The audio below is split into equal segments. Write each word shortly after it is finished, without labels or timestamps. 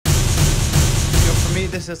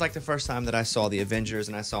this is like the first time that I saw the Avengers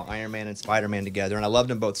and I saw Iron Man and Spider-Man together, and I loved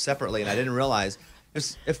them both separately, and I didn't realize I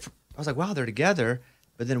was like, wow, they're together.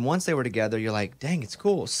 But then once they were together, you're like, dang, it's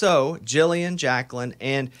cool. So Jillian, Jacqueline,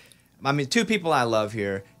 and I mean, two people I love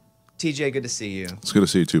here. TJ, good to see you. It's good to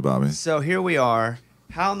see you too, Bobby. So here we are.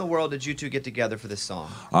 How in the world did you two get together for this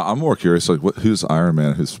song? I'm more curious, like, who's Iron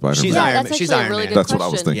Man, who's Spider-Man? She's Iron Man. She's Iron Man. Man. That's what I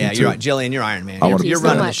was thinking, yeah, too. you're right. Jillian, you're Iron Man. Thank You're you running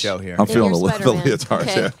so the much. show here. I'm feeling the Spider-Man. leotards,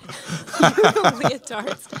 Okay. yeah.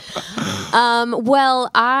 Leotards.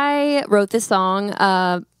 Well, I wrote this song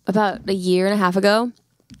about a year and a half ago.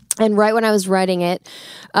 And right when I was writing it,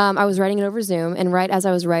 I was writing it over Zoom. And right as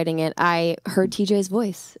I was writing it, I heard TJ's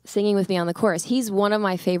voice singing with me on the chorus. He's one of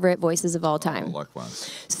my favorite voices of all time. Oh,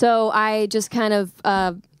 likewise. So I just kind of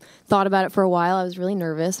thought about it for a while. I was really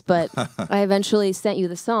nervous, but I eventually sent you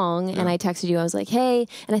the song and I texted you. I was like, hey,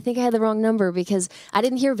 and I think I had the wrong number because I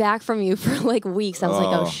didn't hear back from you for like weeks. I was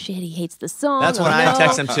like, oh shit, he hates the song. That's when I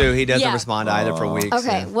text him too. He doesn't respond either for weeks.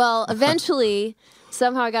 Okay, well, eventually,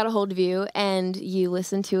 somehow I got a hold of you and you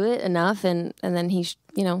listened to it enough, and then he,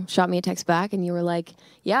 shot me a text back, and you were like,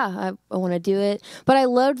 yeah, I want to do it. But I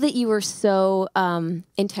loved that you were so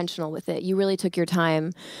intentional with it. You really took your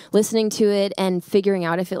time listening to it and figuring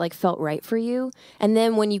out if it like felt right for you. And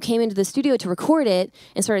then when you came into the studio to record it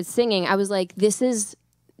and started singing, I was like,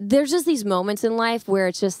 there's just these moments in life where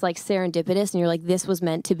it's just like serendipitous and you're like, this was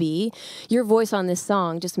meant to be. Your voice on this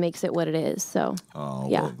song just makes it what it is. So,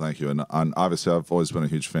 yeah. Well, thank you. And obviously, I've always been a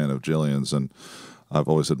huge fan of Jillian's, and I've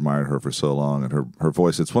always admired her for so long. And her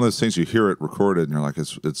voice, it's one of those things you hear it recorded and you're like,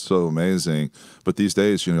 it's so amazing. But these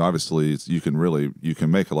days, obviously, you can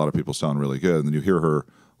make a lot of people sound really good. And then you hear her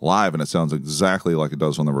live and it sounds exactly like it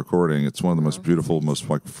does on the recording. It's one of the most beautiful, most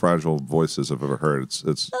like fragile voices I've ever heard.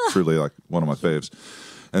 It's truly like one of my faves.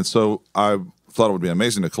 And so I thought it would be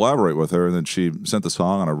amazing to collaborate with her. And then she sent the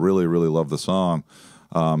song, and I really, really loved the song.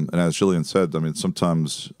 And as Jillian said, I mean,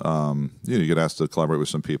 sometimes you get asked to collaborate with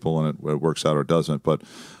some people, and it works out or it doesn't. But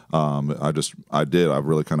I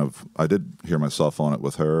did hear myself on it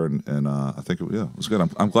with her, and I think it was good.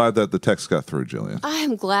 I'm glad that the text got through, Jillian.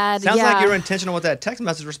 I'm glad. Sounds like you're intentional with that text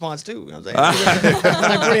message response too. I was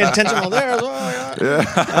like, pretty intentional there as well.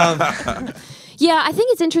 Yeah. Yeah, I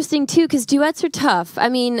think it's interesting, too, because duets are tough. I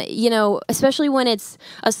mean, especially when it's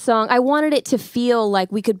a song. I wanted it to feel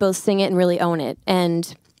like we could both sing it and really own it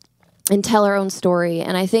and tell our own story.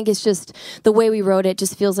 And I think it's just the way we wrote it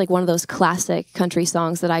just feels like one of those classic country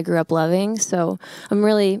songs that I grew up loving. So I'm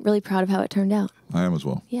really, really proud of how it turned out. I am as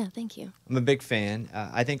well. Yeah, thank you. I'm a big fan.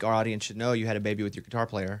 I think our audience should know you had a baby with your guitar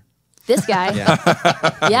player. This guy.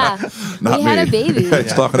 Yeah. Not we had me. a baby.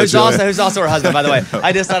 Who's also her husband, by the way.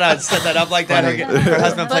 I just thought I'd set that up like that. Her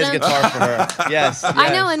husband plays guitar for her. Yes. I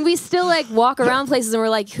know, and we still like walk around places and we're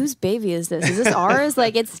like, whose baby is this? Is this ours?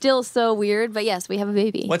 Like, it's still so weird, but yes, we have a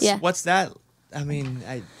baby. What's that? I mean,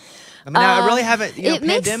 I really haven't,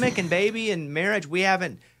 pandemic and baby and marriage, we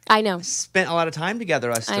haven't spent a lot of time together,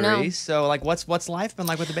 us three. So like, what's life been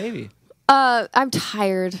like with the baby? I'm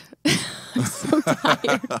tired. I'm so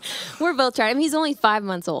tired. We're both tired. I mean, he's only 5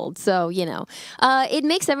 months old, so, it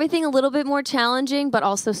makes everything a little bit more challenging, but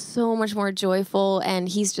also so much more joyful, and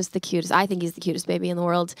he's just the cutest. I think he's the cutest baby in the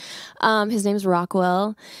world. His name's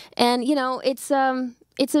Rockwell, and,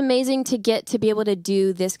 it's amazing to get to be able to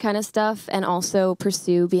do this kind of stuff and also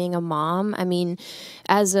pursue being a mom. I mean,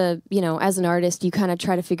 as an artist, you kind of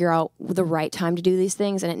try to figure out the right time to do these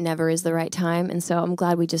things, and it never is the right time. And so I'm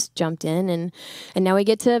glad we just jumped in, and now we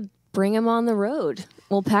get to bring him on the road.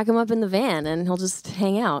 We'll pack him up in the van, and he'll just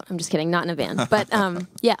hang out. I'm just kidding, not in a van, but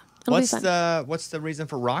yeah. What's the reason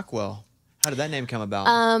for Rockwell? How did that name come about?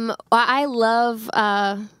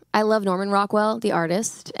 I love Norman Rockwell, the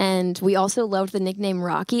artist, and we also loved the nickname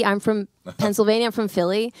Rocky. I'm from Pennsylvania. I'm from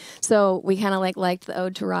Philly, so we kind of liked the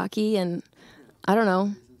ode to Rocky, and I don't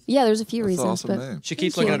know. Yeah, there's a few reasons. Awesome but name. She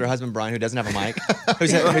keeps looking at her husband Brian, who doesn't have a mic,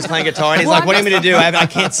 who's playing guitar, and he's like, "What do you mean to do? I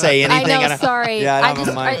can't say anything." I know. Sorry. Yeah, I don't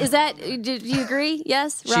have a mic. Is that? Do you agree?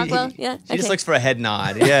 Yes, Rockwell. Yeah. She just looks for a head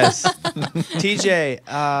nod. Yes.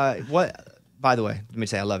 TJ, what? By the way, let me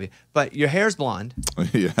say I love you. But your hair's blonde.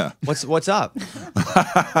 Yeah. What's up?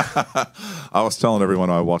 I was telling everyone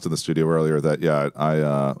when I walked in the studio earlier that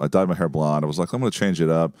I dyed my hair blonde. I was like, I'm going to change it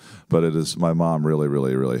up, but my mom really,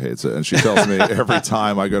 really, really hates it, and she tells me every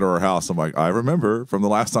time I go to her house, I'm like, I remember from the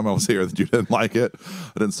last time I was here that you didn't like it.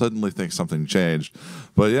 I didn't suddenly think something changed,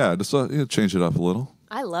 but yeah, just change it up a little.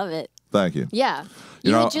 I love it. Thank you. Yeah. You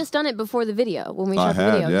You know, had just done it before the video when we I shot the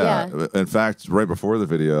had, video. yeah. In fact, right before the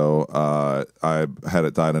video, I had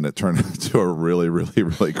it dyed and it turned into a really, really,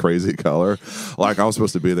 really crazy color. Like I was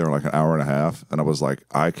supposed to be there in like an hour and a half, and I was like,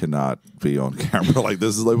 I cannot be on camera. Like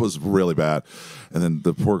it was really bad. And then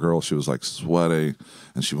the poor girl, she was like sweating,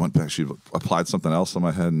 and she went back. She applied something else on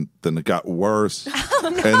my head, and then it got worse. Oh,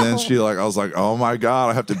 no. And then I was like, oh my God,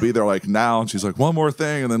 I have to be there like now. And she's like, one more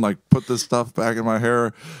thing, and then like put this stuff back in my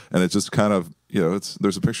hair, and it just kind of.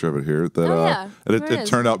 There's a picture of it here that it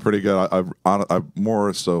turned out pretty good. I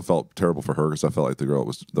more so felt terrible for her because I felt like the girl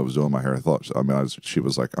that was doing my hair. She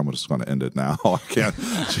was like, I'm just going to end it now. I can't.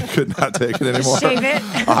 She could not take it anymore. Shave it.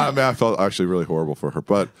 I felt actually really horrible for her,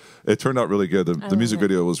 but it turned out really good. The music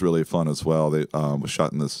video was really fun as well. They was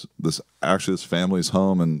shot in this family's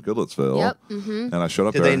home in Goodlettsville. Yep. Mm-hmm. And I showed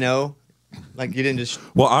up Did there. they know? Like you didn't just.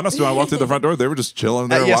 Well, honestly, when I walked through the front door, they were just chilling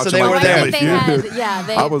there Yeah, so watching. they were there.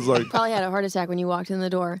 They I was like, probably had a heart attack when you walked in the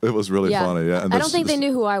door. it was really funny. Yeah, and I don't think they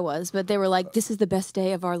knew who I was, but they were like, "This is the best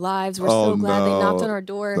day of our lives. We're Oh, so glad they no. knocked on our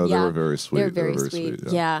door." No, they yeah, were very sweet. They're very sweet.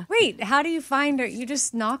 Yeah. Wait, how do you find her? You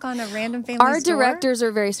just knock on a random family's Our door? directors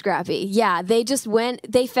are very scrappy. Yeah, they just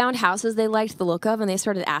they found houses they liked the look of, and they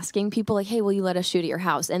started asking people like, "Hey, will you let us shoot at your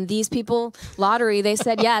house?" And these people, lottery, they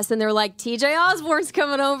said yes, and they're like, "TJ Osborne's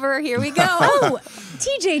coming over. Here we go." Oh,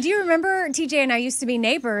 TJ, do you remember TJ and I used to be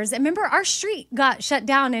neighbors? And remember our street got shut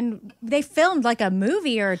down and they filmed like a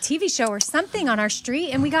movie or a TV show or something on our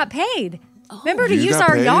street and we got paid. Remember to You use got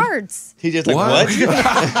our paid? yards. He just like what? You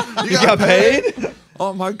got paid?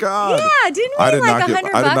 Oh my God! Yeah, didn't we I did like not get.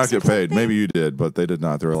 $100 I did not or get paid. something? Maybe you did, but they did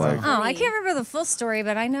not. They were like, Oh, I can't remember the full story,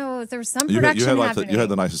 but I know there was some you production had like happening. you had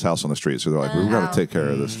the nicest house on the street, so they're like, we got to take care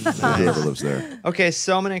of this. Whoever lives there. Okay,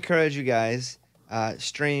 so I'm gonna encourage you guys.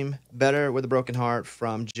 Stream Better with a Broken Heart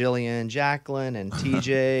from Jillian, Jacqueline, and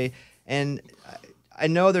TJ. And I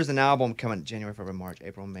know there's an album coming January, February, March,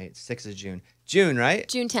 April, May. 6th of June. June, right?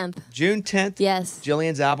 June 10th. June 10th. Yes.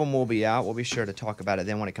 Jillian's album will be out. We'll be sure to talk about it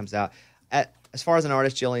then when it comes out. As far as an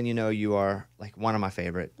artist, Jillian, you know you are like one of my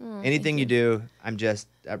favorite. Anything you do, I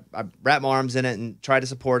wrap my arms in it and try to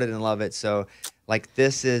support it and love it. So like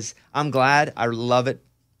I'm glad. I love it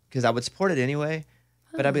because I would support it anyway.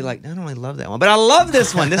 But I'd be like, I don't really love that one. But I love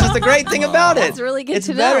this one. This is the great thing about it. That's really good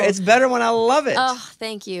to better. know. It's better when I love it. Oh,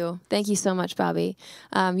 thank you. Thank you so much, Bobby.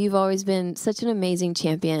 You've always been such an amazing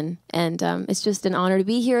champion. And it's just an honor to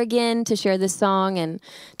be here again, to share this song, and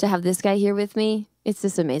to have this guy here with me. It's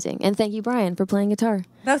just amazing. And thank you, Brian, for playing guitar.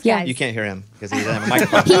 Both Yeah. guys. You can't hear him because he doesn't have a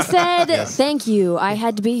microphone. He said, thank you. I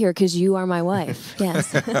had to be here because you are my wife.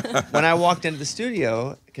 Yes. When I walked into the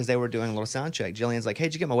studio, because they were doing a little sound check, Jillian's like, hey,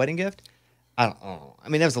 did you get my wedding gift? I don't know. I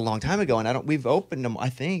mean, that was a long time ago, and we've opened them, I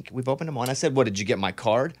think. We've opened them on. I said, what, did you get my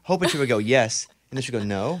card? Hoping she would go, yes. And then she'd go,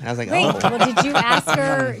 no. And I was like, Wait, oh. well, did you ask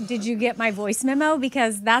her, did you get my voice memo?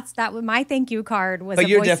 Because my thank you card was But a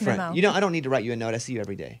you're voice different. memo. I don't need to write you a note. I see you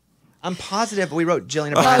every day. I'm positive we wrote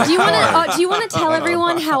Jillian a Oh, do you want card. to? Do you want to tell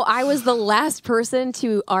everyone how I was the last person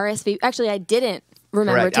to RSVP? Actually, I didn't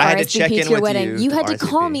remember Correct. to I had to check RSVP in to your with wedding. you You to had to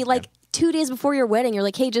call RSVP, me like 2 days before your wedding. You're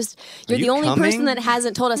like, hey, you're you the only coming? person that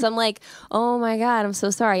hasn't told us. I'm like, oh my God, I'm so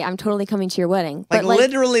sorry. I'm totally coming to your wedding. Like,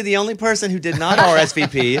 literally the only person who did not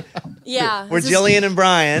RSVP yeah, were this is Jillian and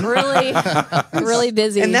Brian. really, really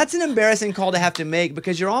busy. And that's an embarrassing call to have to make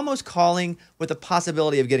because you're almost calling with the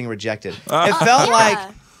possibility of getting rejected. It felt like,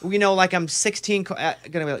 like I'm 16, gonna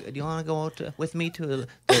be like, do you want to go out with me to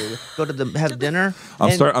go to have dinner?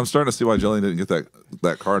 I'm starting to see why Jillian didn't get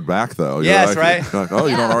that card back though. Yes, right. You're like, oh,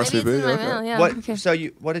 you don't maybe it's in RSVP? my Okay. mail, yeah, What? okay. So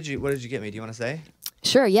what did you get me? Do you want to say?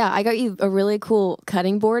 Sure, yeah. I got you a really cool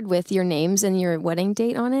cutting board with your names and your wedding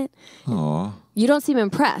date on it. Aw. You don't seem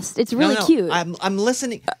impressed. It's really No, cute. I'm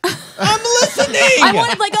listening. I'm listening. I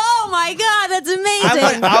wanted oh my God, that's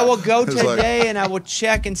amazing. I will go It's like- today and I will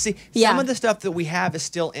check and see. Yeah. Some of the stuff that we have is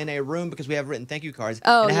still in a room because we have written thank you cards.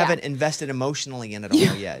 Oh, and I yeah. haven't invested emotionally in it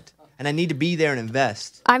all yet. And I need to be there and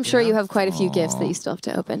invest. I'm sure you have quite a few gifts that you still have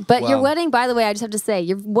to open. But your Wow. wedding, by the way, I just have to say,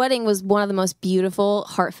 your wedding was one of the most beautiful,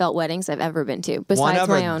 heartfelt weddings I've ever been to. Besides One of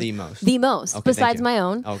my or own. the most? The most. Okay, thank besides you. my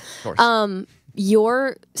own. Oh, of course.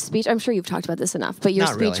 Your speech, I'm sure you've talked about this enough, but your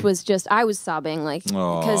Not speech really. was just, I was sobbing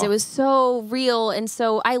because it was so real. And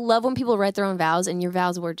so I love when people write their own vows, and your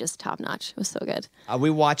vows were just top notch. It was so good. We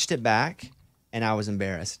watched it back and I was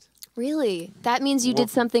embarrassed. Really? That means you did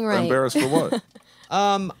something right. Embarrassed for what?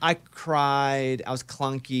 I cried. I was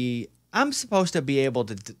clunky. I'm supposed to be able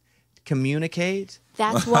to communicate.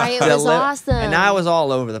 That's why it was awesome. And I was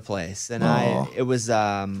all over the place. And Aw. it was,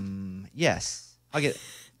 yes. I'll get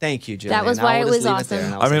Thank you, Jillian. That was why it was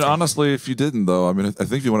awesome. I mean, honestly, if you didn't, though, I mean, I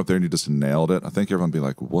think if you went up there and you just nailed it, I think everyone would be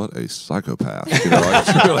like, what a psychopath. You know, like,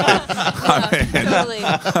 really, Totally.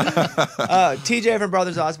 TJ from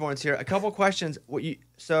Brothers Osborne's here. A couple questions.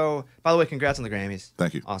 So, by the way, congrats on the Grammys.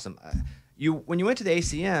 Thank you. Awesome. When you went to the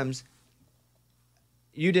ACMs,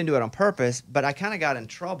 you didn't do it on purpose, but I kind of got in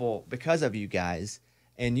trouble because of you guys.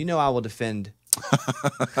 And you know I will defend.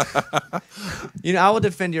 I will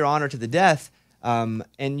defend your honor to the death.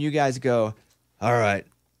 And you guys go, all right,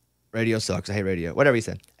 radio sucks. I hate radio. Whatever he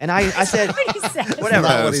said. And I said, whatever.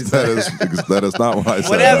 That is not what I said.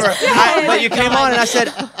 Whatever. But you came on and I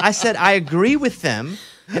said, I agree with them.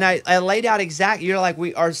 And I laid out exactly. You're like,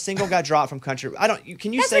 our single got dropped from country.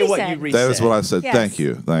 Can you say what you resaid? That is what I said. Yes. Thank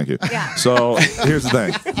you. Yeah. So here's the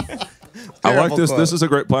thing. I like this. This is a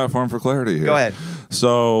great platform for clarity here. Go ahead.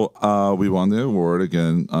 So we won the award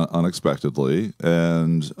again unexpectedly,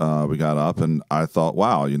 and we got up, and I thought,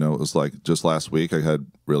 wow, it was like just last week I had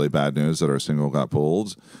really bad news that our single got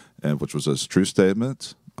pulled, and which was a true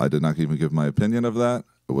statement. I did not even give my opinion of that.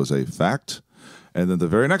 It was a fact. And then the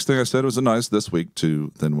very next thing I said was a nice this week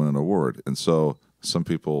to then win an award. And so some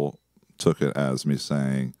people took it as me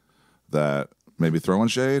saying that maybe throwing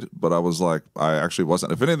shade, but I was like, I actually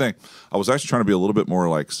wasn't. If anything, I was actually trying to be a little bit more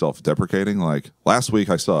like self-deprecating. Like last week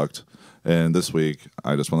I sucked, and this week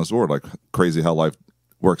I just won this award. Like crazy how life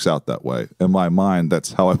works out that way. In my mind,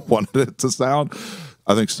 that's how I wanted it to sound.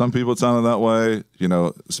 I think some people it sounded that way.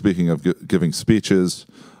 Speaking of giving speeches,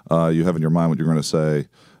 you have in your mind what you're going to say.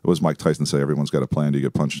 It was Mike Tyson say, everyone's got a plan to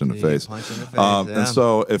get punched in the face. And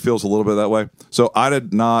so it feels a little bit that way. So I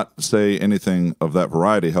did not say anything of that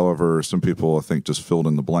variety. However, some people, I think, just filled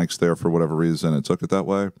in the blanks there for whatever reason and took it that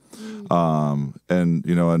way. And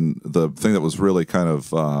the thing that was really kind of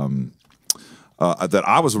that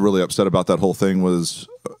I was really upset about that whole thing is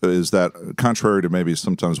that contrary to maybe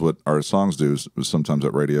sometimes what our songs do is sometimes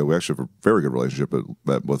at radio, we actually have a very good relationship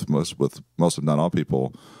with most, if not all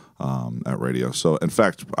people, at radio. So, in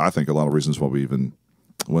fact, I think a lot of reasons why we even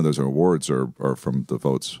win those awards are from the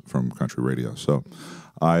votes from country radio. So,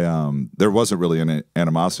 there wasn't really any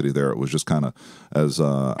animosity there. It was just kind of as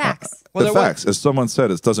facts. Facts. As someone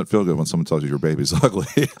said, it doesn't feel good when someone tells you your baby's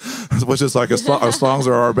ugly, which is like our songs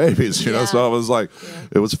are our babies, you know. So I was like,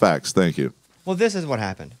 it was facts. Thank you. Well, this is what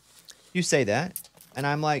happened. You say that, and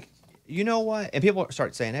I'm like, you know what? And people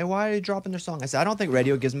start saying, hey, why are you dropping their song? I said, I don't think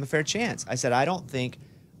radio gives them a fair chance. I said, I don't think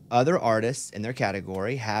other artists in their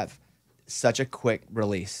category have such a quick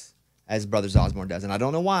release as Brothers Osborne does. And I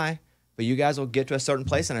don't know why, but you guys will get to a certain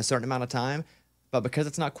place in a certain amount of time. But because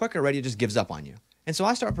it's not quicker, radio just gives up on you. And so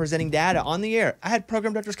I start presenting data on the air. I had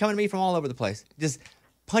program directors coming to me from all over the place, just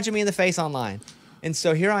punching me in the face online. And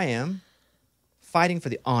so here I am fighting for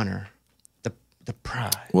the honor, the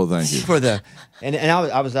pride. Well, thank you. For and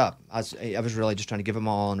I was up. I was really just trying to give them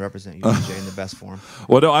all and represent you, DJ, in the best form.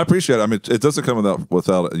 Well, no, I appreciate it. I mean, it doesn't come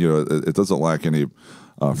without it doesn't lack any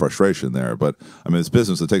frustration there. But I mean, it's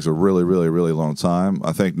business that takes a really, really, really long time.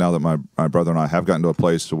 I think now that my brother and I have gotten to a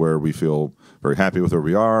place to where we feel very happy with where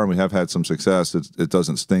we are and we have had some success, it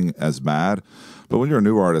doesn't sting as bad. But when you're a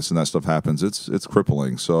new artist and that stuff happens, it's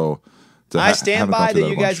crippling. So I stand by that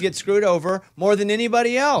you guys get screwed over more than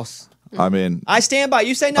anybody else. I mean, I stand by.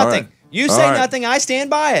 You say nothing. Right. You say nothing. I stand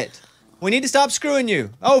by it. We need to stop screwing you.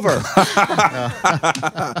 Over.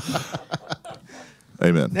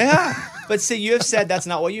 Amen. Yeah. But see, you have said that's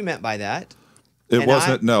not what you meant by that. It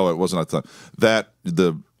wasn't. No, it wasn't. I'm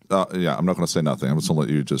not going to say nothing. I'm just going to let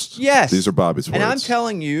you just. Yes. These are Bobby's words. And I'm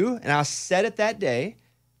telling you, and I said it that day,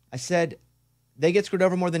 I said, they get screwed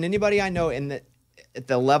over more than anybody I know at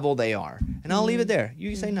the level they are. And I'll leave it there.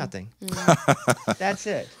 You say nothing. That's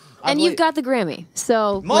it. And you've got the Grammy,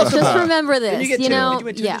 so let's just remember this. Did you get two? Did you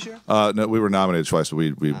win two this year? No, we were nominated twice. So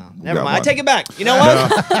we never mind. One. I take it back. You know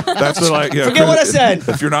what? No, that's like forget what I said.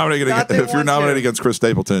 If you're nominated against Chris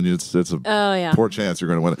Stapleton, it's a poor chance you're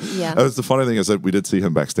going to win it. Yeah. The funny thing is that we did see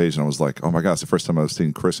him backstage, and I was like, oh my gosh, the first time I've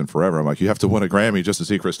seen Chris in forever. I'm like, you have to win a Grammy just to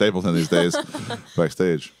see Chris Stapleton these days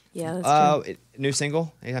backstage. Yeah, that's true. New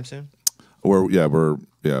single anytime soon? We're in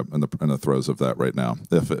the throes of that right now.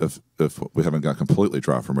 If we haven't got completely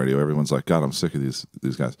dropped from radio, everyone's like, God, I'm sick of these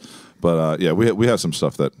guys. But we have some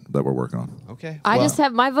stuff that we're working on. Okay. I just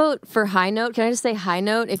have my vote for High Note. Can I just say High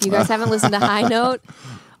Note? If you guys haven't listened to High Note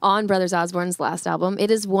on Brothers Osborne's last album, it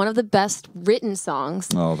is one of the best written songs.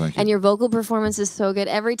 Oh, thank you. And your vocal performance is so good.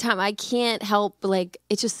 Every time I can't help,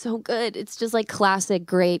 it's just so good. It's just like classic,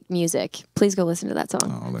 great music. Please go listen to that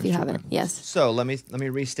song if you haven't. Yes. So let me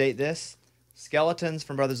restate this. Skeletons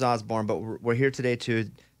from Brothers Osborne, but we're here today to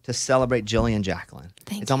to celebrate Jillian Jacqueline.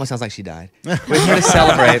 Thank It almost sounds like she died. We're here to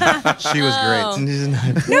celebrate. She was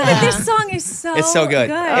great. No, but this song is so It's so good.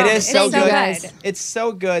 It is so Thank you, good. guys. It's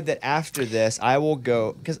so good that after this, I will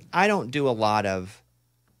go, because I don't do a lot of,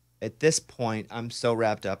 at this point, I'm so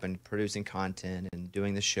wrapped up in producing content and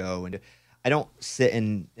doing the show, and I don't sit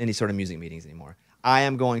in any sort of music meetings anymore. I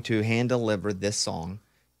am going to hand deliver this song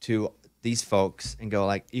to these folks and go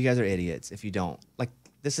like, you guys are idiots if you don't. Like,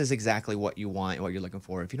 this is exactly what you want, what you're looking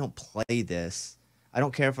for. If you don't play this, I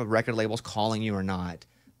don't care if a record label's calling you or not.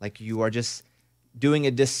 Like, you are just doing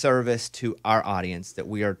a disservice to our audience that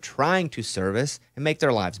we are trying to service and make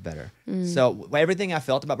their lives better. So everything I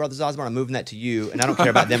felt about Brothers Osborne, I'm moving that to you, and I don't care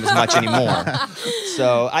about them as much anymore.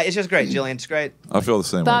 So it's just great, Jillian. It's great. I feel the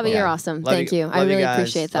same Bobby, way. you're awesome. Love Thank you. I love really guys.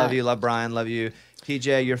 appreciate that. Love you. Love Brian. Love you.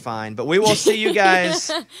 TJ, you're fine. But we will see you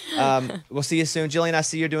guys. We'll see you soon. Jillian, I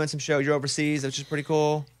see you're doing some shows. You're overseas, which is pretty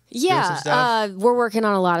cool. Doing some Yeah, stuff? we're working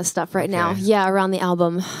on a lot of stuff right now. Okay. Yeah, around the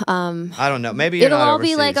album. I don't know. Maybe you're It'll not all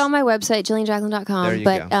be overseas. like on my website, jillianjacqueline.com. There you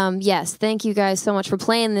but go. yes, thank you guys so much for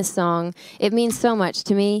playing this song. It means so much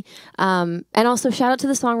to me. And also shout out to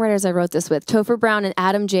the songwriters I wrote this with, Topher Brown and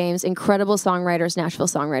Adam James, incredible songwriters, Nashville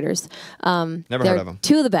songwriters. Never They're heard of them.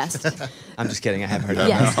 two of the best. I'm just kidding. I have heard of them.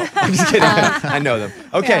 Yes. I'm just kidding. I know them.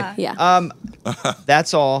 Okay. Yeah.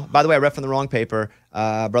 That's all. By the way, I read from the wrong paper.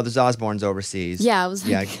 Brothers Osborne's overseas. Yeah, I was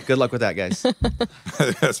Yeah. Good luck with that, guys.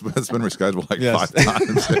 it's been rescheduled like Yes. 5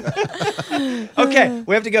 times. Okay,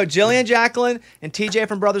 we have to go. Jillian Jacqueline and TJ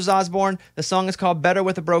from Brothers Osborne. The song is called Better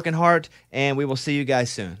with a Broken Heart, and we will see you guys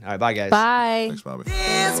soon. All right, bye, guys. Bye. Thanks, Bobby.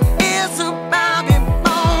 This is about